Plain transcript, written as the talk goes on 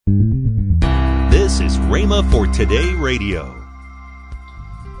Rhema for Today Radio.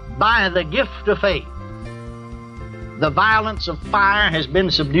 By the gift of faith, the violence of fire has been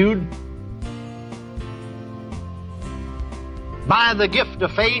subdued. By the gift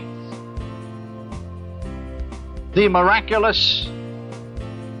of faith, the miraculous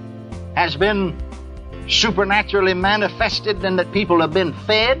has been supernaturally manifested, and that people have been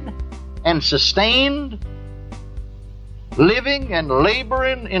fed and sustained, living and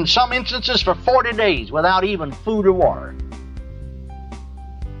laboring in some instances for 40 days without even food or water.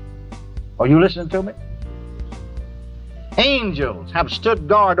 Are you listening to me? Angels have stood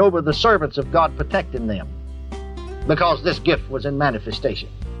guard over the servants of God, protecting them, because this gift was in manifestation.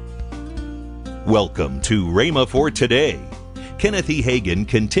 Welcome to Rhema for Today. Kenneth E. Hagin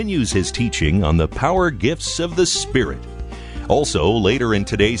continues his teaching on the power gifts of the Spirit. Also, later in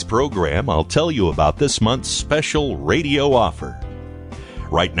today's program, I'll tell you about this month's special radio offer.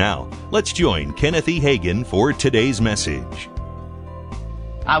 Right now, let's join Kenneth E. Hagin for today's message.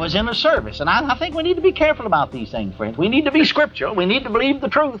 I was in a service, and I think we need to be careful about these things, friends. We need to be scriptural. We need to believe the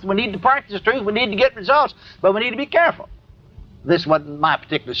truth. We need to practice truth. We need to get results, but we need to be careful. This wasn't my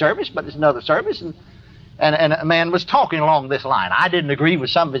particular service, but it's another service, and a man was talking along this line. I didn't agree with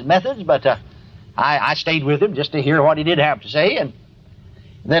some of his methods, but I stayed with him just to hear what he did have to say. And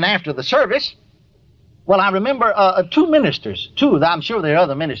then after the service, well, I remember two ministers, I'm sure there are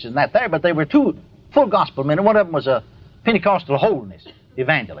other ministers than that there, but they were two full gospel men. One of them was a Pentecostal holiness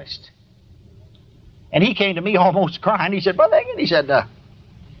evangelist. And he came to me almost crying. He said, Brother Hagin, he said,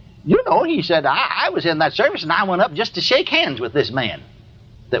 I was in that service, and I went up just to shake hands with this man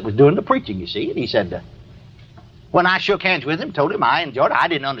that was doing the preaching, you see. And he said, when I shook hands with him, told him I enjoyed it. I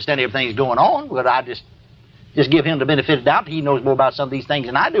didn't understand everything that's going on, but I just give him the benefit of the doubt. He knows more about some of these things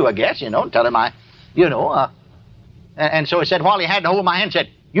than I do, I guess, and tell him and so he said, while he had to hold my hand, said,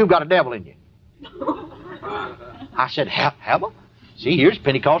 "You've got a devil in you." I said, have I? See, here's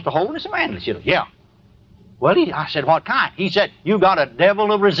Pentecostal holiness evangelist. He said, yeah. Well, I said, what kind? He said, "You got a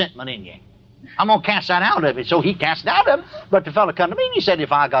devil of resentment in you. I'm going to cast that out of it." So he cast it out of him. But the fellow come to me and he said,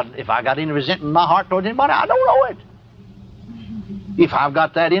 if I got any resentment in my heart towards anybody, I don't know it. If I've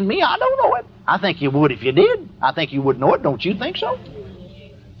got that in me, I don't know it. I think you would if you did. I think you would know it. Don't you think so?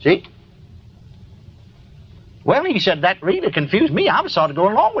 See? Well, he said, that really confused me. I was sort of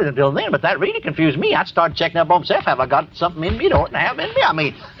going along with it until then, but that really confused me. I started checking up on myself. Have I got something in me that I don't have in me? I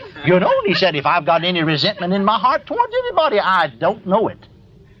mean, and he said, if I've got any resentment in my heart towards anybody, I don't know it.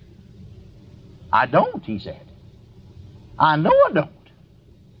 I don't, he said. I know I don't.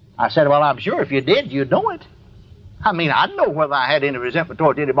 I said, well, I'm sure if you did, you'd know it. I mean, I'd know whether I had any resentment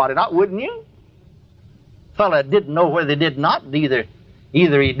towards anybody or not, wouldn't you? Fella didn't know whether he did not.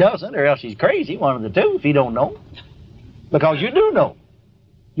 Either he doesn't, or else he's crazy, one of the two, if he don't know. Because you do know.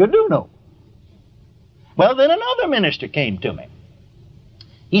 You do know. Well, then another minister came to me.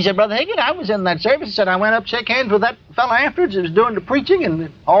 He said, Brother Hagin, I was in that service. He said, I went up to shake hands with that fellow afterwards. He was doing the preaching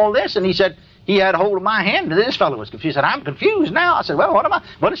and all this, and he said, he had a hold of my hand. This fellow was confused. He said, I'm confused now. I said, well, what am I?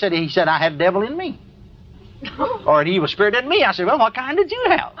 Well, he said, I had a devil in me. Or an evil spirit in me. I said, well, what kind did you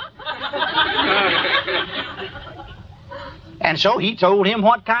have? And so he told him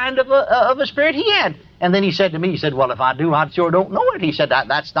what kind of a spirit he had. And then he said to me, he said, well, if I do, I sure don't know it. He said,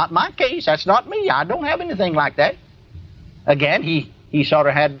 that's not my case. That's not me. I don't have anything like that. Again, he sort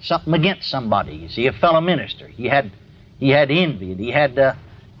of had something against somebody. You see, a fellow minister. He had envy, and he had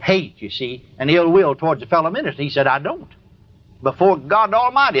hate, you see, and ill will towards a fellow minister. He said, I don't. Before God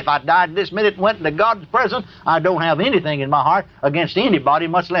Almighty, if I died this minute and went into God's presence, I don't have anything in my heart against anybody,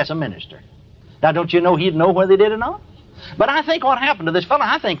 much less a minister. Now, don't you know he'd know whether he did or not? But I think what happened to this fellow,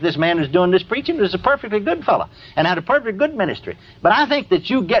 I think this man who's doing this preaching is a perfectly good fellow and had a perfectly good ministry. But I think that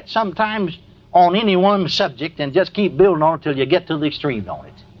you get sometimes on any one subject and just keep building on it till you get to the extreme on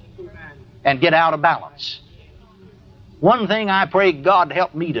it and get out of balance. One thing I pray God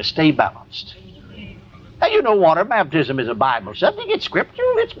help me to stay balanced. Now, water baptism is a Bible subject. It's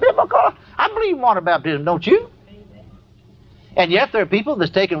scriptural. It's biblical. I believe in water baptism, don't you? And yet there are people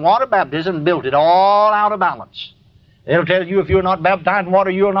that's taken water baptism and built it all out of balance. They'll tell you if you're not baptized in water,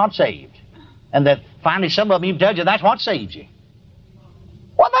 you're not saved. And that finally some of them even tell you that's what saves you.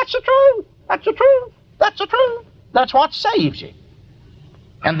 Well, that's the truth. That's the truth. That's the truth. That's what saves you.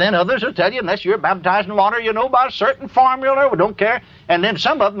 And then others will tell you, unless you're baptized in water, by a certain formula, we don't care. And then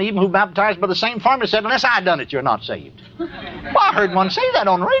some of them, even who baptized by the same formula, said, unless I done it, you're not saved. Well, I heard one say that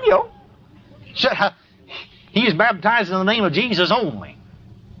on the radio. Said, he's baptized in the name of Jesus only.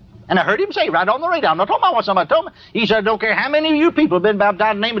 And I heard him say right on the radio, I'm not talking about what somebody told me. He said, I don't care how many of you people have been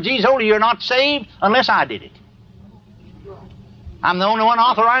baptized in the name of Jesus only, you're not saved unless I did it. I'm the only one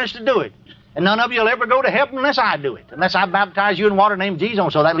authorized to do it. And none of you will ever go to heaven unless I do it, unless I baptize you in water in the name of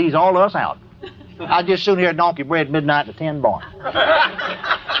Jesus, so that leaves all of us out. I'd just soon hear donkey bread midnight to 10 born.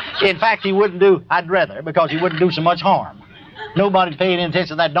 In fact, I'd rather, because he wouldn't do so much harm. Nobody's paying any attention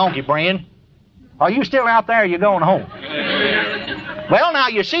to that donkey braying. Are you still out there or are you going home? Well, now,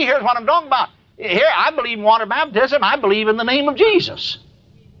 you see, here's what I'm talking about. Here, I believe in water baptism. I believe in the name of Jesus.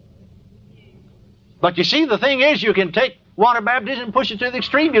 But you see, the thing is, you can take water baptism and push it to the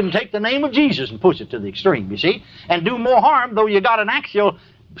extreme. You can take the name of Jesus and push it to the extreme, you see, and do more harm, though you got an actual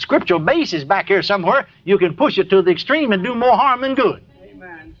scriptural basis back here somewhere. You can push it to the extreme and do more harm than good.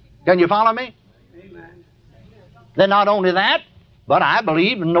 Amen. Can you follow me? Amen. Then not only that, but I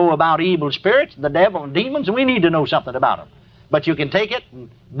believe and know about evil spirits, the devil and demons, and we need to know something about them. But you can take it and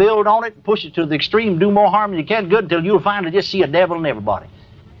build on it, push it to the extreme, do more harm than you can good, until you'll finally just see a devil in everybody.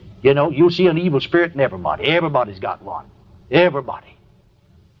 You know, you'll see an evil spirit in everybody. Everybody's got one. Everybody.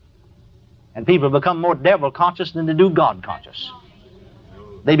 And people become more devil conscious than they do God conscious.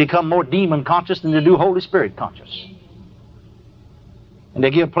 They become more demon conscious than they do Holy Spirit conscious. And they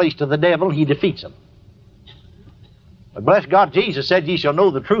give place to the devil, he defeats them. But bless God, Jesus said, ye shall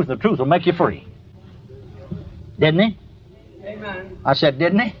know the truth, and the truth will make you free. Didn't he? Amen. I said,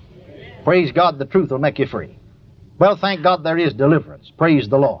 didn't he? Praise God, the truth will make you free. Well, thank God there is deliverance. Praise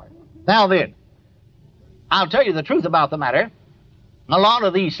the Lord. Now then, I'll tell you the truth about the matter. A lot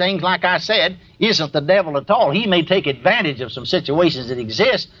of these things, like I said, isn't the devil at all. He may take advantage of some situations that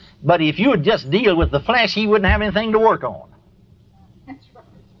exist, but if you would just deal with the flesh, he wouldn't have anything to work on.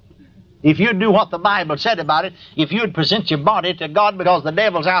 If you'd do what the Bible said about it, if you'd present your body to God, because the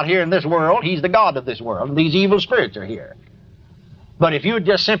devil's out here in this world, he's the god of this world, and these evil spirits are here. But if you'd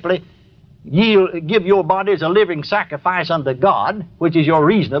just simply give your body as a living sacrifice unto God, which is your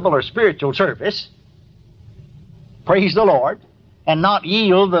reasonable or spiritual service, praise the Lord, and not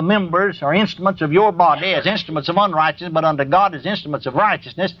yield the members or instruments of your body as instruments of unrighteousness, but unto God as instruments of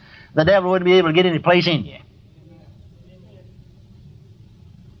righteousness, the devil wouldn't be able to get any place in you.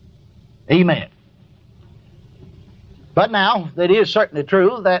 Amen. But now, it is certainly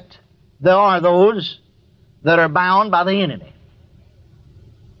true that there are those that are bound by the enemy.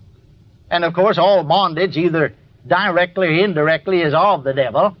 And of course, all bondage, either directly or indirectly, is of the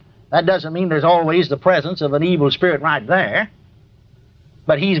devil. That doesn't mean there's always the presence of an evil spirit right there.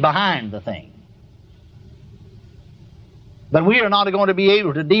 But he's behind the thing. But we are not going to be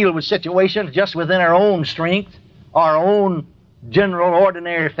able to deal with situations just within our own strength, our own general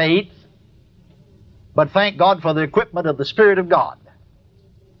ordinary faith. But thank God for the equipment of the Spirit of God.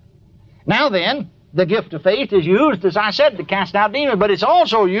 Now then, the gift of faith is used, as I said, to cast out demons, but it's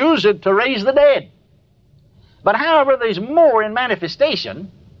also used to raise the dead. But however, there's more in manifestation.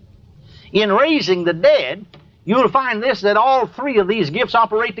 In raising the dead, you'll find this, that all three of these gifts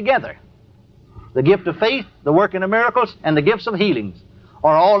operate together. The gift of faith, the working of miracles, and the gifts of healings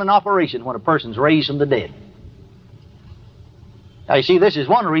are all in operation when a person's raised from the dead. Now you see, this is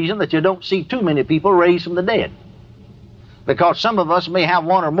one reason that you don't see too many people raised from the dead. Because some of us may have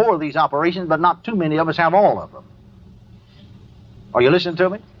one or more of these operations, but not too many of us have all of them. Are you listening to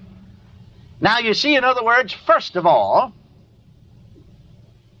me? Now you see, in other words, first of all,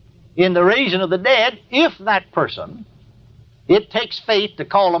 in the raising of the dead, if that person, it takes faith to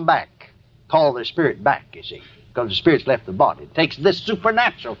call them back, call their spirit back, you see, because the spirit's left the body. It takes this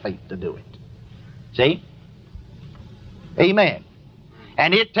supernatural faith to do it. See? Amen.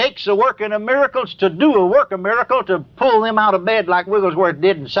 And it takes the working of miracles to do a work of miracle, to pull them out of bed like Wigglesworth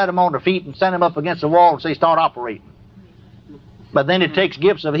did and set them on their feet and send them up against the wall and say, start operating. But then it takes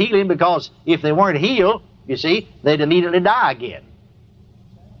gifts of healing, because if they weren't healed, you see, they'd immediately die again.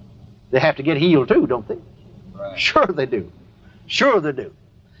 They have to get healed too, don't they? Right. Sure they do. Sure they do.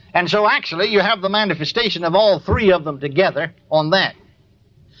 And so actually you have the manifestation of all three of them together on that.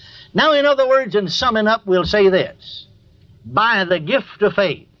 Now, in other words, in summing up, we'll say this. By the gift of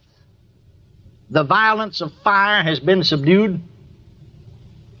faith, the violence of fire has been subdued.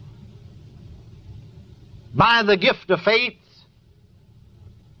 By the gift of faith,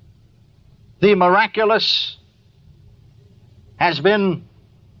 the miraculous has been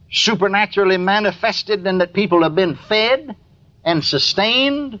supernaturally manifested, and that people have been fed and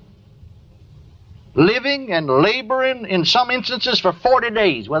sustained, living and laboring in some instances for 40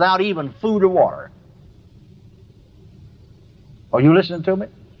 days without even food or water. Are you listening to me?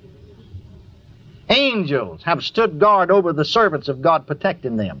 Angels have stood guard over the servants of God,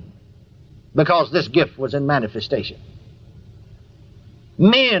 protecting them, because this gift was in manifestation.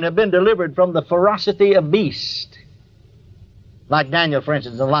 Men have been delivered from the ferocity of beasts, like Daniel, for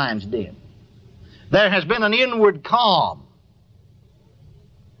instance, the lion's den. There has been an inward calm.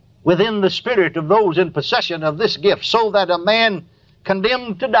 within the spirit of those in possession of this gift, so that a man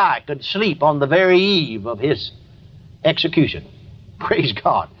condemned to die could sleep on the very eve of his execution. Praise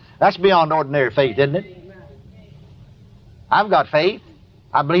God. That's beyond ordinary faith, isn't it? I've got faith.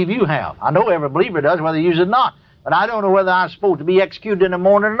 I believe you have. I know every believer does, whether you use it or not. But I don't know whether I'm supposed to be executed in the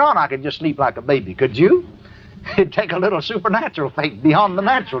morning or not. I could just sleep like a baby. Could you? It'd take a little supernatural faith beyond the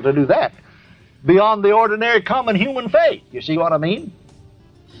natural to do that. Beyond the ordinary common human faith. You see what I mean?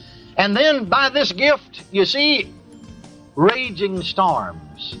 And then by this gift, you see, raging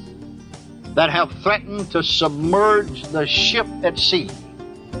storms that have threatened to submerge the ship at sea,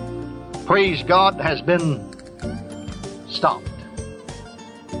 praise God, has been stopped.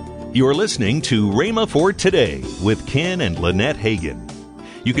 You're listening to Rhema for Today with Ken and Lynette Hagin.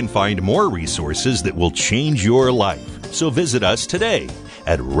 You can find more resources that will change your life. So visit us today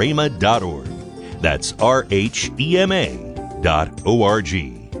at rhema.org. That's RHEMA.org.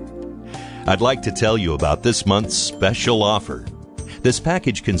 I'd like to tell you about this month's special offer. This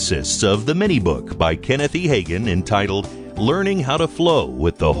package consists of the mini book by Kenneth E. Hagin entitled Learning How to Flow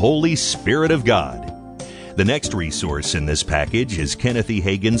with the Holy Spirit of God. The next resource in this package is Kenneth E.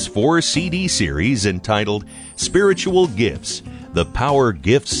 Hagin's 4 CD series entitled Spiritual Gifts, The Power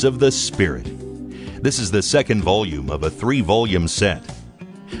Gifts of the Spirit. This is the second volume of a 3-volume set.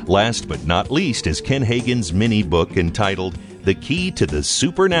 Last but not least is Ken Hagin's mini book entitled The Key to the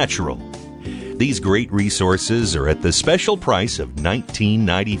Supernatural. These great resources are at the special price of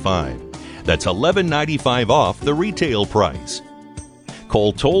 $19.95. That's $11.95 off the retail price.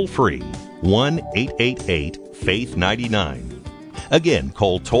 Call toll-free 1-888-FAITH-99. Again,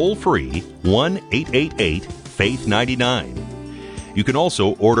 call toll-free 1-888-FAITH-99. You can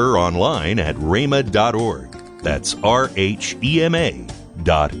also order online at rhema.org. That's RHEMA.org.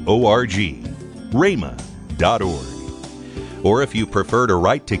 rhema.org. Or if you prefer to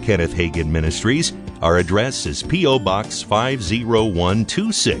write to Kenneth Hagin Ministries, our address is P.O. Box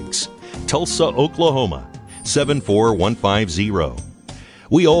 50126, Tulsa, Oklahoma 74150.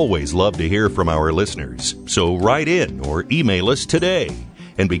 We always love to hear from our listeners, so write in or email us today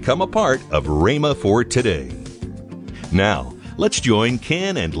and become a part of Rhema for Today. Now, let's join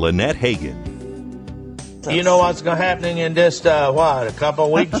Ken and Lynette Hagin. You know what's going to happen in just, a couple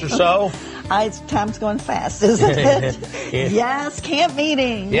of weeks or so? Time's going fast, isn't it? Yeah. Yes, camp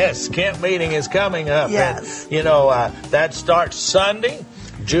meeting. Yes, camp meeting is coming up. Yes. And, that starts Sunday,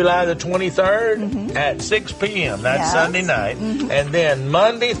 July the 23rd at 6 p.m. That's Sunday night. And then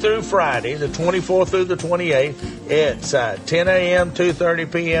Monday through Friday, the 24th through the 28th, it's 10 a.m.,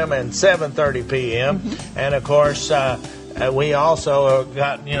 2:30 p.m., and 7:30 p.m. And, of course, we also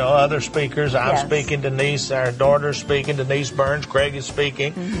got, other speakers. I'm speaking, Denise, our daughter's speaking, Denise Burns, Craig is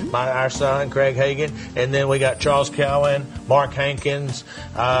speaking, our son, Craig Hagin, and then we got Charles Cowan, Mark Hankins,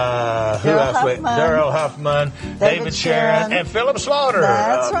 Daryl Huffman, David Sharon, and Philip Slaughter.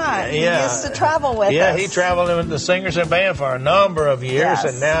 That's right. He used to travel with us. Yeah, he traveled with the Singers and Band for a number of years,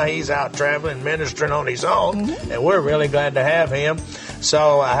 and now he's out traveling, ministering on his own, and we're really glad to have him.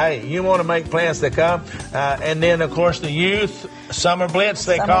 So, hey, you want to make plans to come. And then, of course, the Youth Summer Blitz,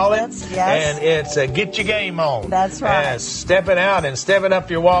 they call it. Yes. And it's get your game on. That's right. Stepping out and stepping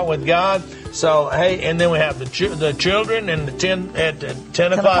up your walk with God. So, hey, and then we have the children and the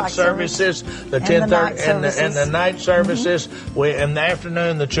 10 o'clock services, the 10:30 and the night services. In the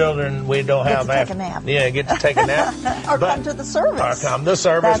afternoon, the children, we don't have get to take a nap. Yeah, get to take a nap. Or come to the service. Or come to the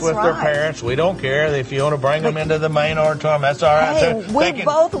service with their parents. We don't care. If you want to bring them into the main auditorium, that's all right. Hey, we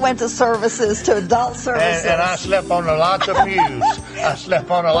both went to services, to adult services. And I slept on lots of pews.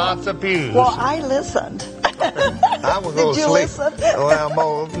 Well, I listened. I would go Did you sleep. listen?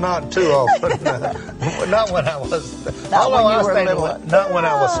 Well, not too often. Not when I was. Not when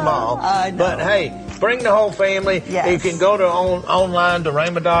I was small. I know. But hey, bring the whole family. Yes. You can go to online to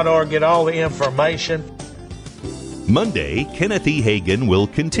rhema.org, get all the information. Monday, Kenneth E. Hagin will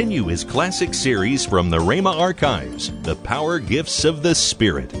continue his classic series from the Rhema Archives, The Power Gifts of the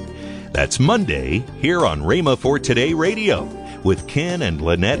Spirit. That's Monday here on Rhema for Today Radio with Ken and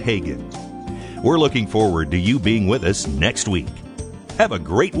Lynette Hagin. We're looking forward to you being with us next week. Have a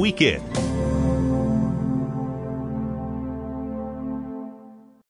great weekend.